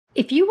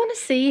If you want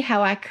to see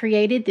how I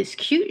created this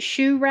cute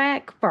shoe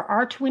rack for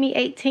our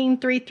 2018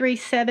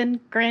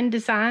 337 Grand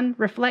Design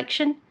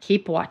Reflection,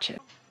 keep watching.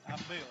 I'm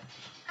Bill.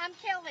 I'm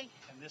Kelley.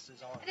 And this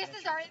is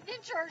our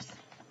Adventures.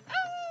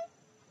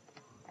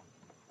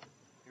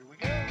 Here we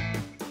go.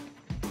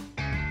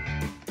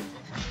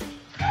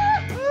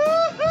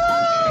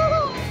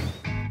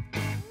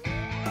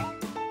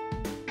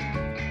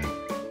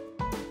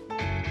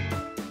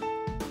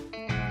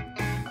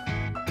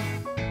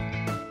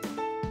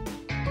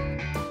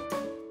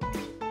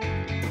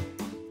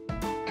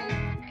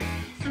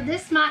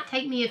 This might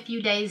take me a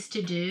few days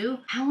to do.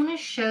 I want to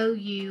show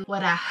you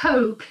what I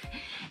hope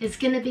is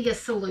going to be a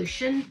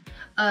solution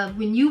of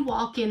when you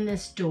walk in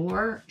this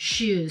door,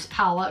 shoes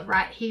pile up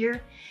right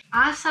here.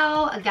 I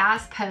saw a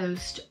guy's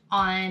post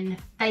on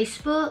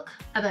Facebook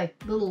of a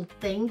little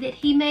thing that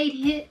he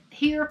made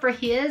here for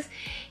his.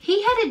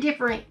 He had a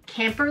different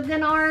camper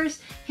than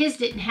ours. His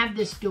didn't have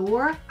this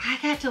door. I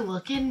got to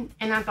looking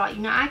and I thought,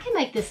 you know, I can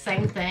make the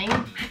same thing.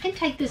 I can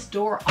take this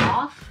door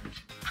off.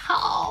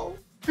 Oh.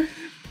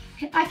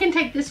 I can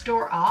take this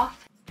door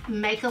off,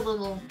 make a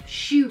little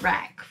shoe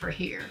rack for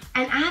here.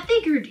 And I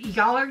figured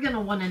y'all are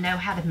gonna wanna know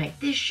how to make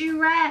this shoe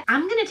rack.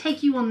 I'm gonna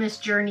take you on this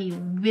journey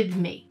with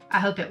me. I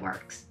hope it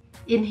works.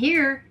 In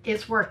here,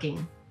 it's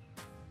working.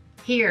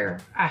 Here,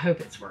 I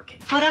hope it's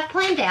working. What I've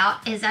planned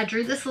out is I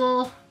drew this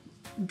little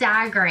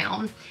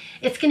diagram.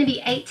 It's gonna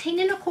be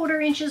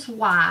 18¼ inches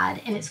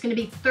wide and it's gonna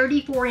be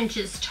 34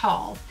 inches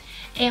tall.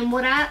 And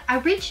what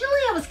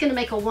originally I was gonna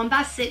make a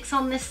 1x6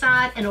 on this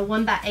side and a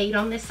 1x8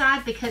 on this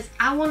side because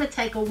I wanna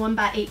take a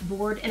 1x8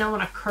 board and I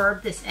wanna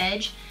curve this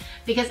edge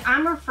because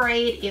I'm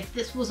afraid if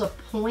this was a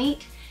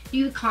point,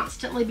 you would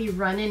constantly be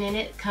running in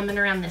it, coming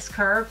around this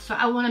curve. So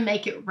I wanna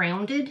make it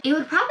rounded. It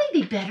would probably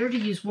be better to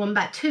use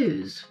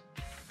 1x2s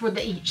for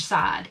each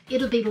side.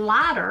 It'll be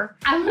lighter.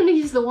 I wanna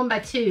use the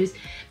 1x2s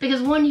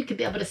because one, you could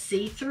be able to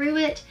see through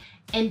it,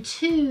 and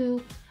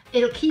two,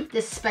 it'll keep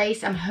this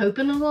space, I'm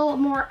hoping, a little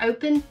more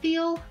open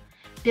feel.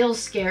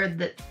 Bill's scared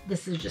that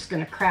this is just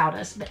gonna crowd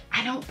us, but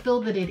I don't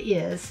feel that it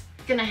is.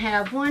 It's gonna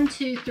have 1,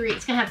 2, 3,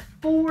 it's gonna have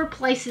 4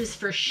 places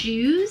for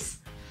shoes.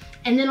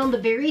 And then on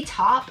the very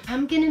top,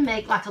 I'm gonna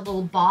make like a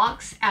little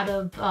box out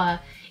of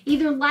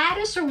either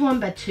lattice or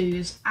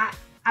 1x2s.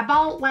 I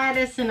bought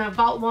lattice and I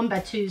bought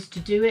 1x2s to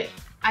do it.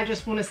 I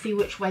just want to see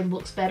which way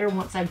looks better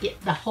once I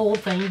get the whole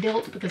thing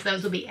built because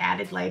those will be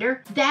added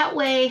later. That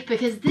way,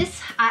 because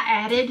this I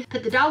added,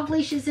 put the dog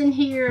leashes in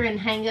here and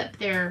hang up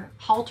their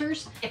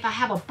halters. If I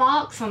have a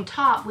box on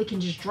top, we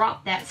can just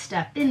drop that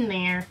stuff in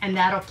there and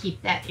that'll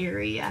keep that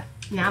area.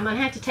 Now I'm gonna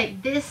have to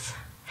take this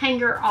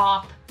hanger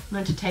off. I'm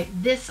going to take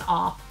this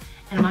off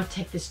and I'm gonna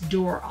take this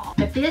door off.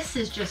 But this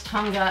is just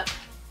hung up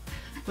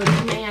with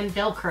man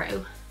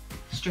Velcro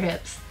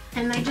strips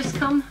and they just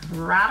come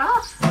right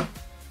off.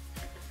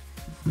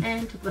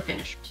 And took the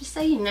finish. Just so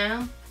you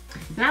know,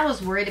 and I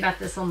was worried about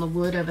this on the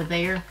wood over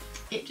there.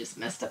 It just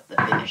messed up the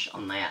finish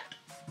on that.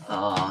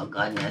 Oh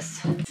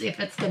goodness. Let's see if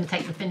it's gonna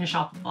take the finish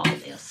off of all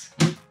this.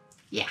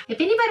 Yeah, if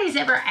anybody's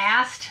ever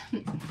asked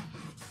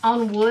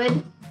on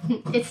wood,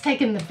 it's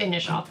taking the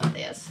finish off of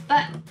this,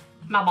 but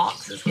my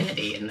box is gonna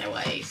be in the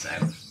way, so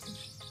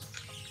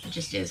it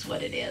just is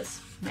what it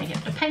is. May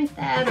have to paint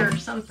that or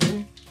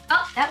something.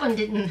 Oh, that one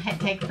didn't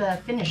take the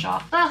finish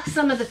off. Well,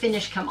 some of the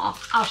finish come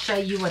off. I'll show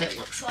you what it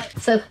looks like.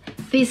 So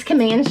these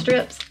command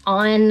strips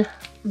on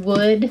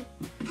wood,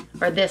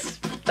 or this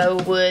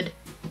faux wood,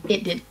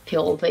 it did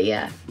peel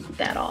the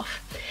that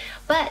off.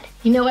 But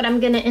you know what I'm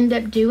gonna end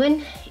up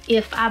doing?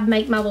 If I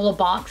make my little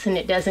box and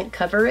it doesn't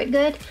cover it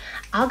good,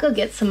 I'll go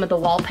get some of the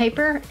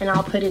wallpaper and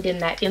I'll put it in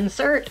that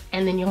insert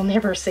and then you'll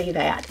never see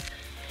that.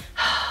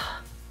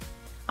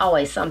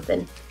 Always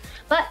something.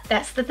 But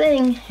that's the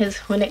thing, is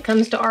when it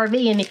comes to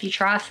RV, and if you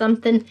try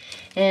something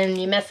and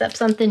you mess up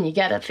something, you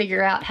gotta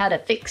figure out how to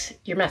fix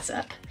your mess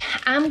up.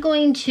 I'm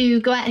going to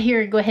go out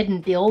here and go ahead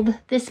and build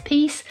this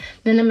piece.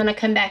 Then I'm gonna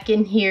come back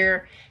in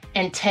here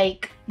and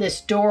take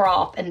this door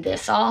off and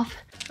this off.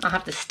 I'll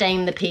have to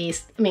stain the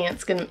piece. I mean,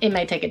 it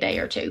may take a day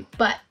or two,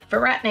 but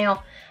for right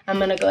now, I'm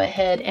gonna go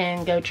ahead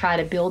and go try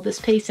to build this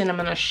piece and I'm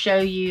gonna show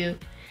you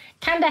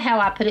kind of how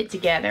I put it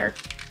together.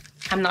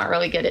 I'm not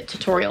really good at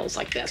tutorials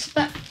like this,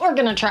 but we're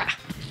gonna try.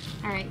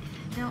 All right,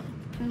 don't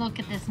look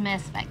at this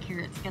mess back here.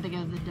 It's gotta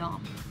go to the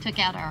dump. Took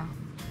out our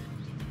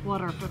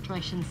water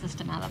filtration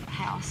system out of the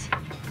house.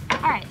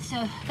 All right,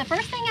 so the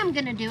first thing I'm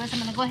gonna do is I'm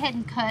gonna go ahead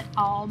and cut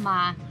all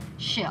my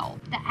shelf.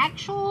 The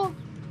actual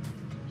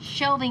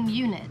shelving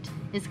unit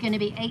is gonna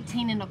be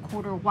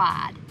 18¼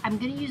 wide. I'm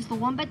gonna use the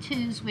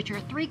 1x2s, which are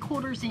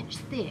 3/4 inch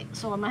thick.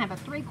 So I'm gonna have a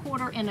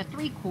 3/4 and a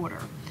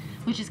 3/4,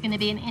 which is gonna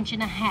be 1.5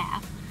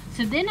 inches.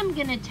 So then I'm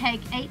gonna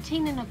take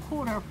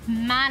 18¼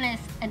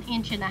 minus 1.5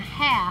 inches,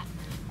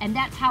 and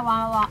that's how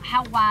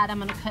wide I'm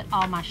gonna cut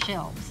all my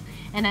shelves.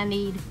 And I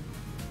need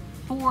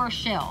 4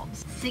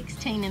 shelves,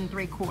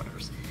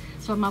 16¾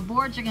 So my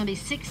boards are gonna be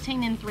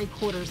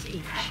 16¾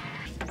 each.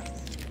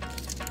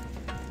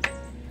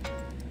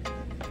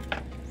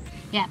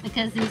 Yeah,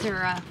 because these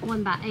are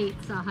 1x8,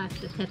 so I'll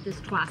have to cut this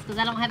twice because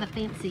I don't have a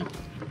fancy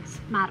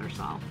miter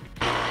saw.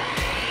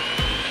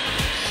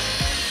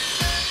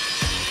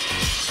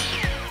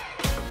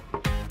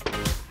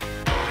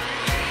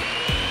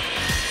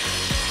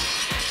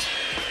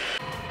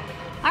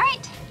 All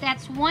right,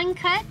 that's one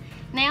cut.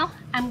 Now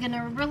I'm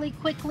gonna really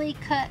quickly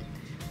cut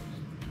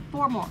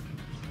 3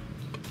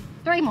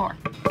 more,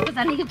 because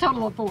I need a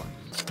total of 4.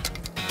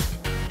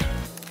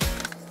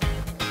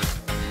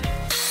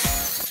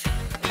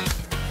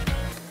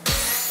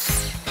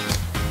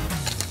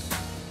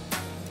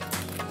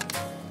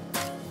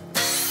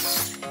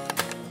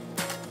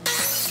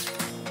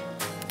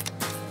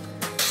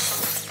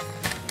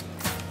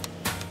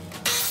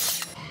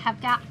 I've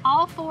got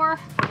all 4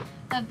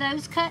 of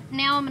those cut.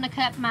 Now I'm going to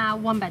cut my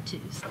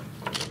 1x2s.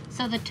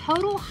 So the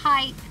total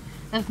height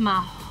of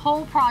my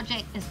whole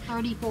project is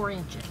 34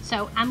 inches.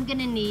 So I'm going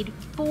to need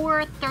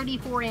 4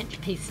 34-inch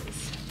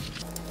pieces.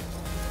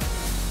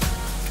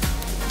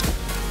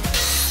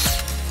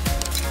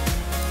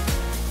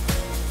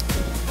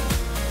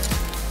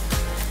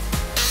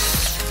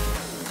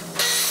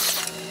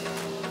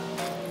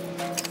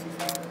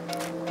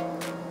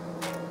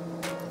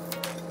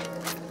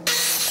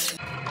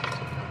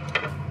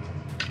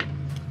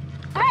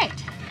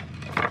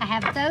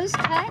 Have those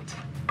cut.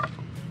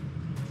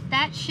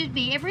 That should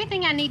be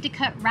everything I need to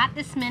cut right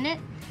this minute.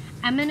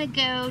 I'm gonna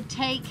go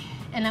take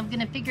and I'm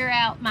gonna figure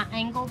out my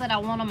angle that I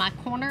want on my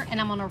corner, and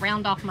I'm gonna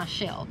round off my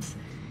shelves,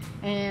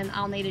 and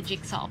I'll need a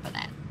jigsaw for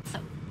that. So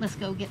let's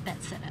go get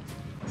that set up.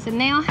 So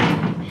now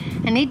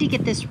I need to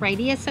get this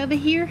radius over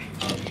here,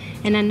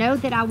 and I know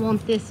that I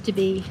want this to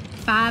be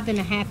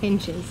 5.5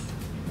 inches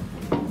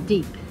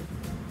deep.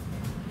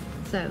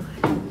 So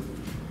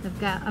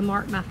I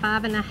marked my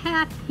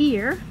 5.5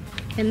 here,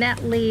 and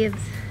that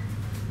leaves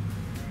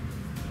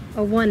a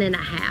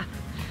 1.5.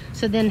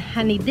 So then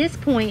I need this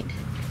point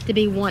to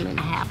be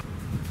 1.5.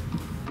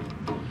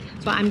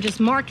 So I'm just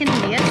marking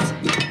this,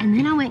 and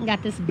then I went and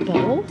got this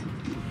bowl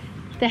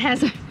that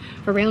has a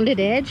rounded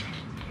edge,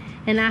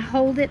 and I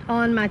hold it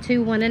on my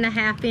 2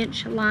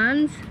 1.5-inch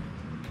lines,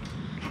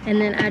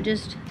 and then I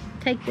just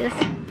take this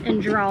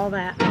and draw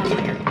that on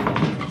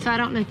there. So I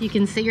don't know if you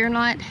can see or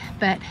not,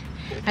 but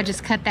I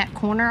just cut that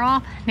corner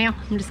off. Now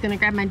I'm just gonna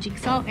grab my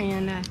jigsaw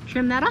and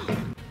trim that off.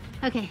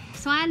 Okay,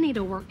 so I need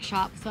a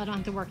workshop so I don't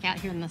have to work out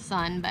here in the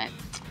sun, but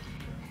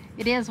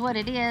it is what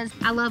it is.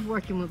 I love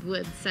working with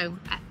wood, so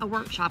a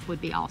workshop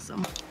would be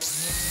awesome.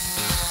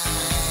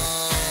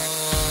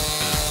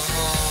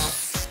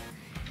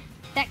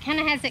 That kind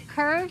of has it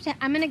curved.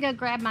 I'm gonna go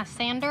grab my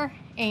sander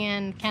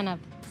and kind of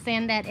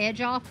sand that edge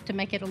off to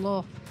make it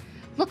look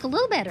a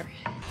little better.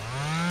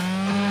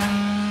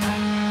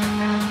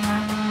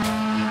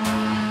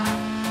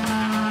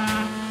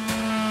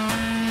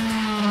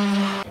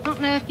 I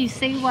don't know if you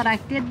see what I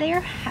did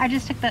there. I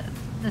just took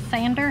the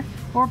sander,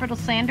 orbital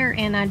sander,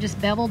 and I just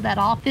beveled that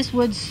off. This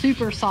wood's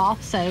super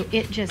soft, so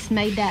it just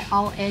made that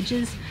all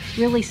edges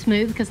really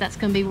smooth, because that's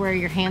going to be where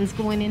your hand's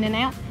going in and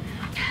out.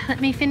 Let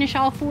me finish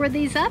all 4 of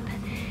these up,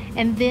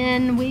 and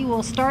then we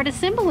will start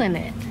assembling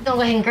it. I'll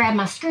go ahead and grab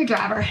my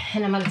screwdriver,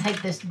 and I'm going to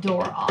take this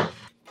door off,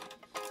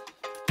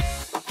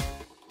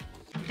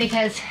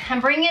 because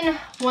I'm bringing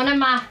one of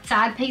my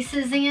side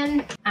pieces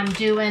in. I'm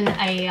doing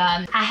I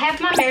have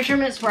my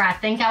measurements where I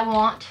think I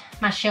want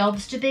my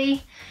shelves to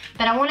be,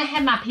 but I want to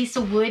have my piece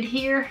of wood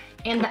here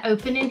and the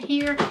opening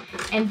here,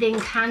 and then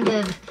kind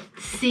of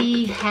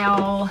see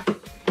how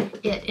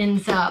it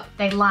ends up,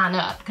 they line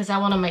up, because I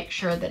want to make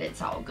sure that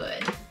it's all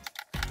good.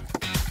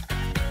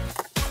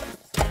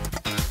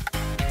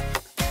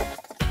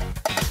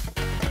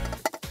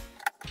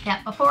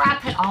 Yeah, before I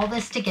put all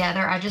this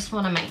together, I just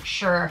want to make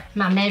sure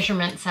my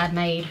measurements I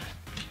made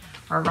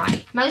are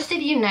right. Most of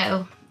you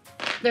know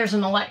there's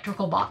an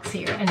electrical box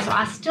here, and so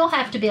I still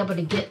have to be able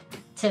to get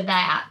to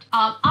that.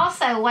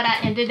 Also, what I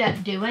ended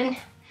up doing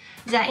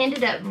is I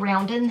ended up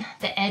rounding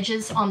the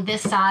edges on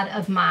this side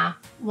of my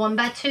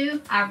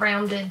 1x2. I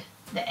rounded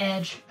the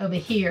edge over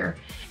here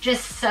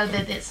just so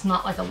that it's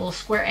not like a little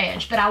square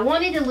edge, but I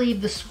wanted to leave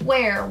the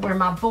square where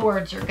my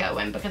boards are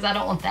going, because I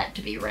don't want that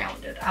to be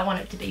rounded. I want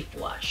it to be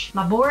flush.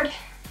 My board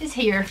is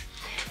here.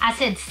 I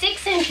said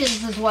 6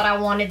 inches is what I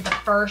wanted the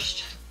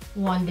first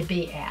one to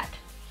be at,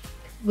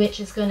 which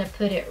is going to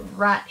put it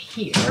right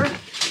here.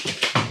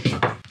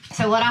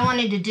 So what I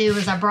wanted to do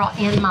is I brought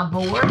in my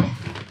board,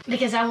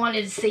 because I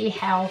wanted to see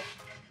how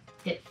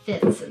it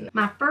fits. And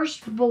my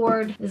first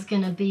board is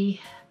going to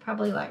be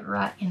probably like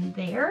right in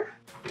there,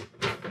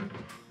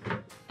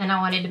 and I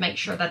wanted to make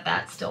sure that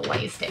that still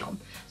lays down.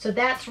 So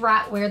that's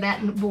right where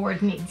that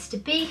board needs to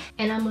be,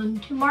 and I'm going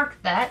to mark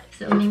that.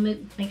 So let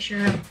me make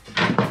sure.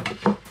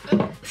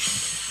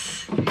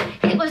 Oops.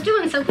 It was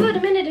doing so good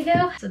a minute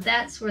ago. So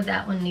that's where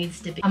that one needs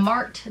to be. I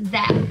marked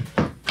that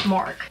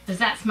mark because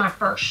that's my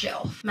first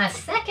shelf. My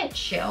second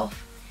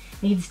shelf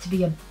needs to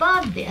be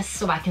above this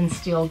so I can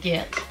still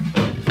get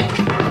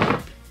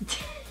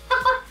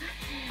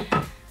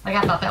like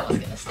I thought that was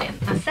gonna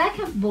stand. My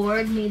second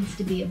board needs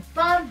to be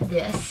above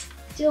this,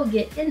 still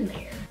get in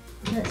there.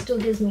 And that still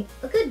gives me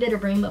a good bit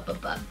of room up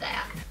above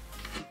that.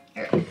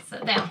 There it is,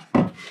 sit down.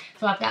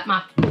 So I've got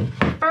my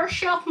first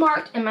shelf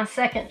marked and my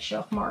second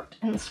shelf marked,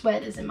 and the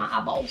sweat is in my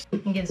eyeballs.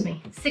 It gives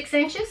me 6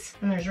 inches,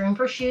 and there's room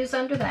for shoes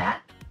under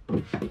that.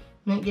 And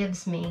it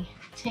gives me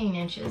 10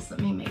 inches.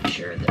 Let me make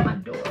sure that my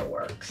door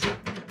works.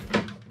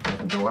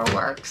 The door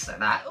works, so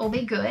that will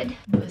be good.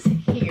 It was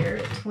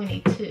here at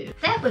 22.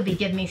 That would be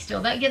good me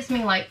still. That gives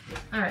me like,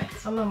 all right,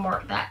 so I'm gonna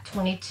mark that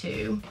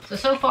 22.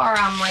 So far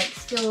I'm like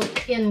still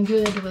in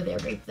good with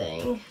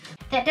everything.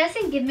 That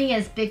doesn't give me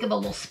as big of a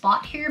little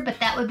spot here, but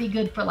that would be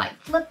good for like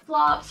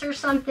flip-flops or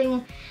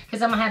something,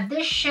 because I'm gonna have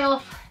this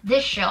shelf,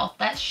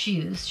 that's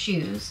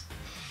shoes.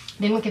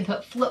 Then we can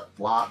put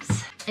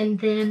flip-flops. And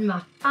then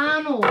my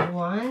final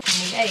one,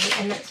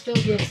 28, and that still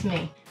gives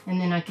me, and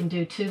then I can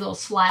do 2 little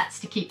slats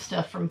to keep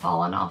stuff from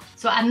falling off.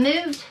 So I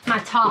moved my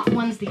top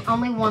one's the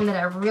only one that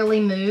I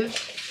really moved.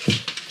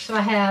 So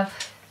I have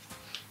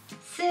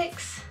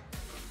 6,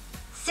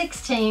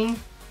 16,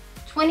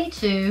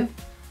 22,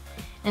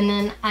 and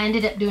then I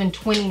ended up doing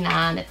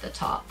 29 at the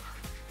top.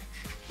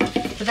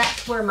 So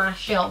that's where my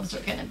shelves are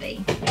gonna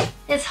be.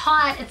 It's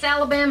hot, it's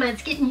Alabama,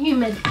 it's getting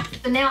humid.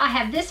 So now I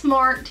have this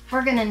marked.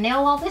 We're gonna nail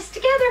all this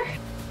together.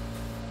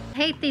 I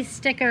hate these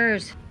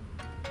stickers.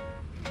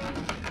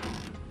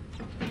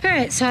 All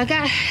right, so I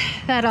got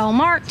that all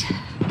marked.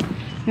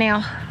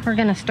 Now we're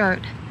gonna start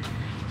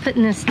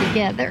putting this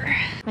together.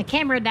 My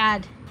camera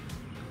died.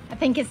 I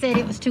think it said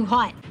it was too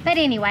hot. But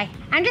anyway,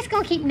 I'm just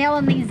gonna keep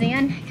nailing these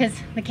in because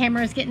the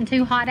camera is getting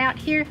too hot out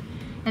here.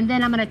 And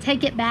then I'm gonna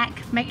take it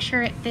back, make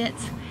sure it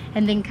fits,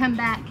 and then come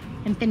back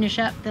and finish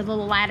up the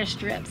little lattice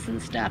strips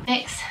and stuff.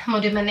 Next, I'm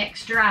gonna do my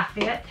next dry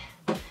fit.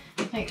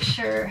 Make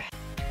sure.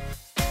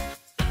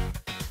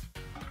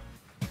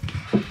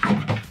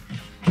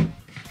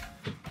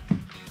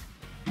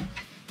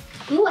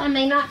 Ooh, I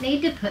may not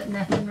need to put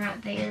nothing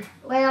right there.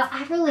 Well,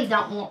 I really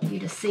don't want you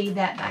to see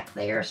that back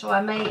there, so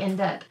I may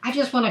end up, I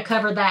just want to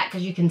cover that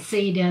because you can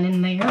see down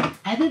in there.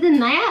 Other than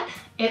that,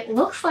 it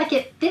looks like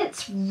it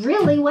fits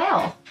really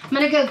well. I'm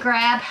gonna go go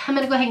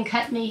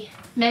ahead and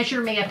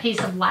measure me a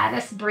piece of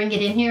lattice, bring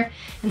it in here,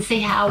 and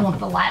see how I want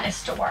the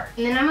lattice to work.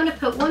 And then I'm gonna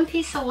put one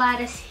piece of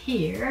lattice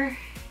here,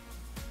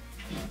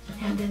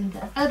 and then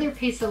the other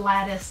piece of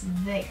lattice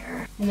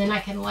there. And then I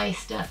can lay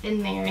stuff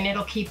in there and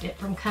it'll keep it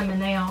from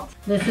coming out.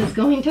 This is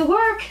going to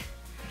work.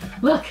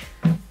 Look,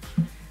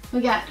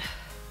 we got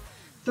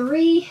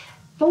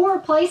 4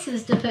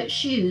 places to put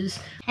shoes.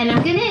 And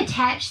I'm gonna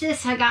attach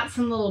this. I got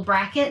some little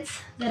brackets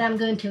that I'm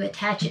going to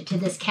attach it to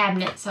this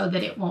cabinet so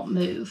that it won't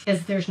move,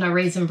 because there's no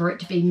reason for it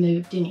to be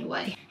moved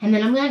anyway. And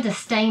then I'm going to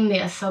stain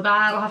this, so that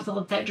I'll have to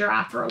let that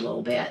dry for a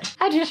little bit.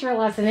 I just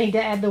realized I need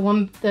to add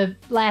the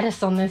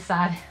lattice on this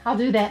side. I'll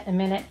do that in a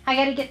minute. I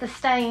gotta get the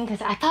stain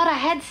because I thought I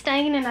had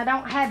stain and I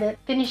don't have it.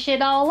 Finish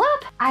it all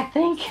up. I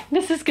think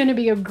this is gonna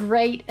be a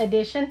great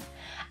addition.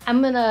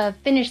 I'm gonna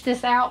finish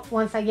this out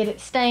once I get it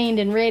stained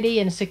and ready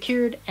and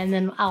secured, and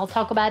then I'll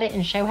talk about it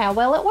and show how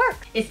well it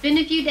works. It's been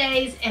a few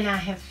days and I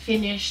have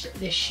finished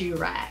this shoe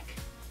rack.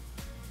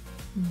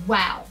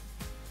 Wow,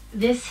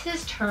 this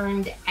has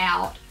turned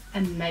out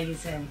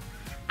amazing.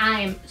 I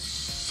am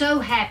so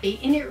happy,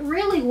 and it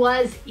really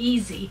was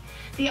easy.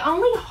 The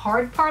only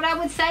hard part, I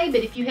would say,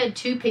 but if you had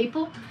 2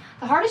 people,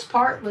 the hardest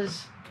part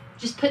was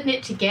just putting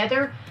it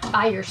together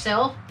by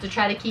yourself to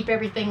try to keep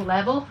everything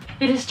level.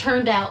 It has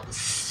turned out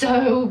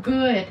so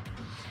good.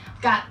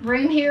 Got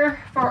room here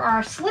for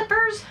our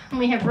slippers, and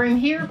we have room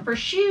here for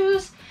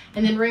shoes,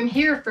 and then room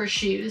here for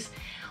shoes.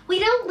 We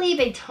don't leave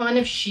a ton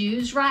of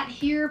shoes right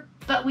here,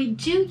 but we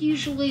do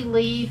usually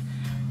leave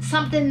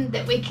something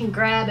that we can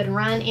grab and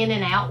run in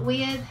and out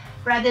with,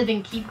 rather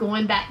than keep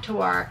going back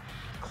to our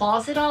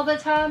closet all the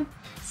time.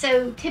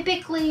 So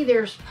typically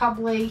there's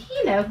probably,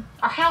 you know,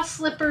 our house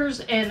slippers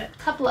and a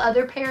couple of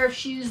other pair of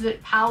shoes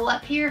that pile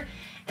up here,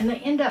 and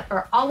they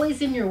are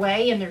always in your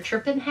way, and they're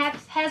tripping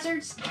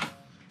hazards.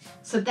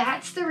 So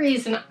that's the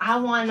reason I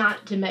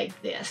wanted to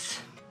make this.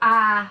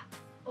 I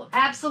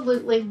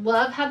absolutely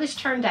love how this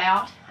turned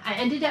out. I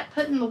ended up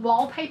putting the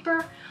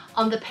wallpaper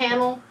on the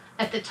panel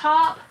at the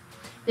top.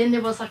 Then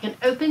there was like an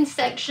open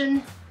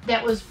section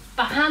that was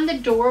behind the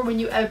door. When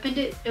you opened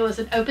it, it was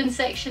an open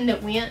section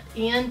that went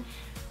in.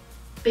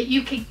 But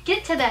you could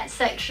get to that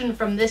section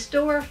from this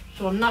door,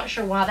 so I'm not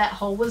sure why that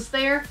hole was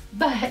there.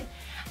 But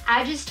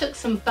I just took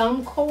some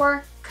foam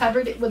core,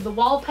 covered it with the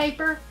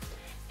wallpaper,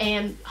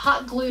 and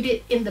hot glued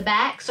it in the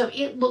back so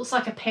it looks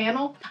like a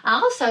panel. I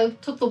also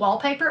took the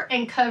wallpaper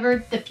and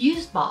covered the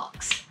fuse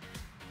box.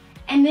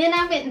 And then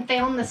I went and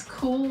found this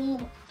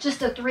cool,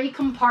 just a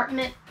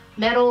 3-compartment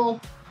metal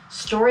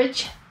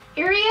storage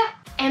area.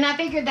 And I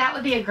figured that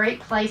would be a great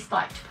place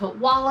like to put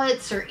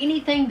wallets or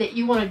anything that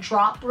you want to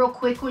drop real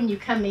quick when you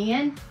come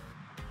in.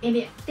 And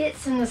it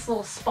fits in this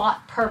little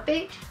spot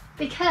perfect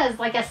because,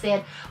 like I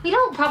said, we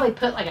don't probably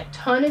put like a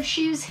ton of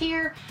shoes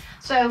here.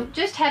 So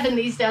just having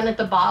these down at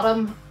the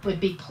bottom would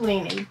be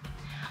plenty.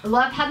 I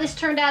love how this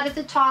turned out at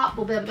the top.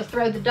 We'll be able to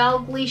throw the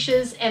dog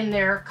leashes and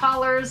their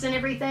collars and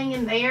everything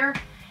in there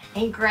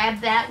and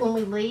grab that when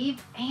we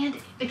leave. And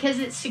because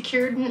it's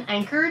secured and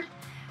anchored,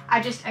 I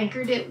just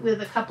anchored it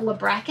with a couple of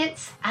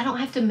brackets. I don't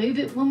have to move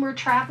it when we're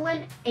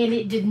traveling, and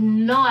it did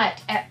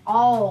not at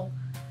all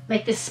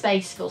make the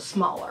space feel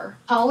smaller.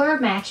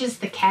 Color matches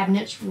the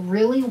cabinets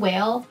really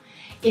well.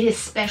 It is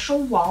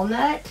special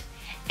walnut,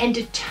 and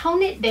to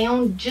tone it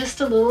down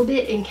just a little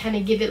bit and kind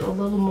of give it a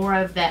little more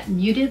of that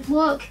muted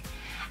look,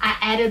 I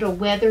added a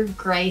weathered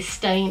gray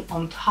stain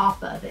on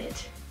top of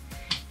it,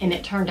 and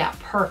it turned out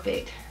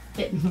perfect.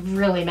 It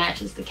really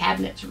matches the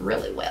cabinets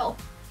really well.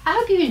 I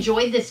hope you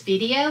enjoyed this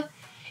video.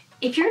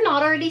 If you're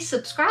not already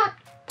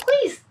subscribed,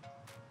 please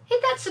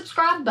hit that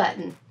subscribe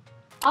button.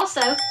 Also,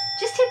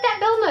 just hit that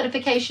bell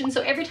notification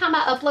so every time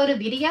I upload a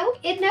video,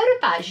 it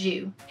notifies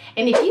you.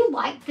 And if you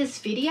like this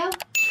video,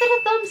 give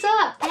it a thumbs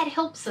up. That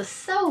helps us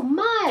so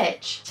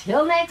much.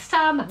 Till next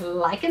time,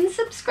 like and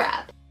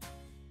subscribe.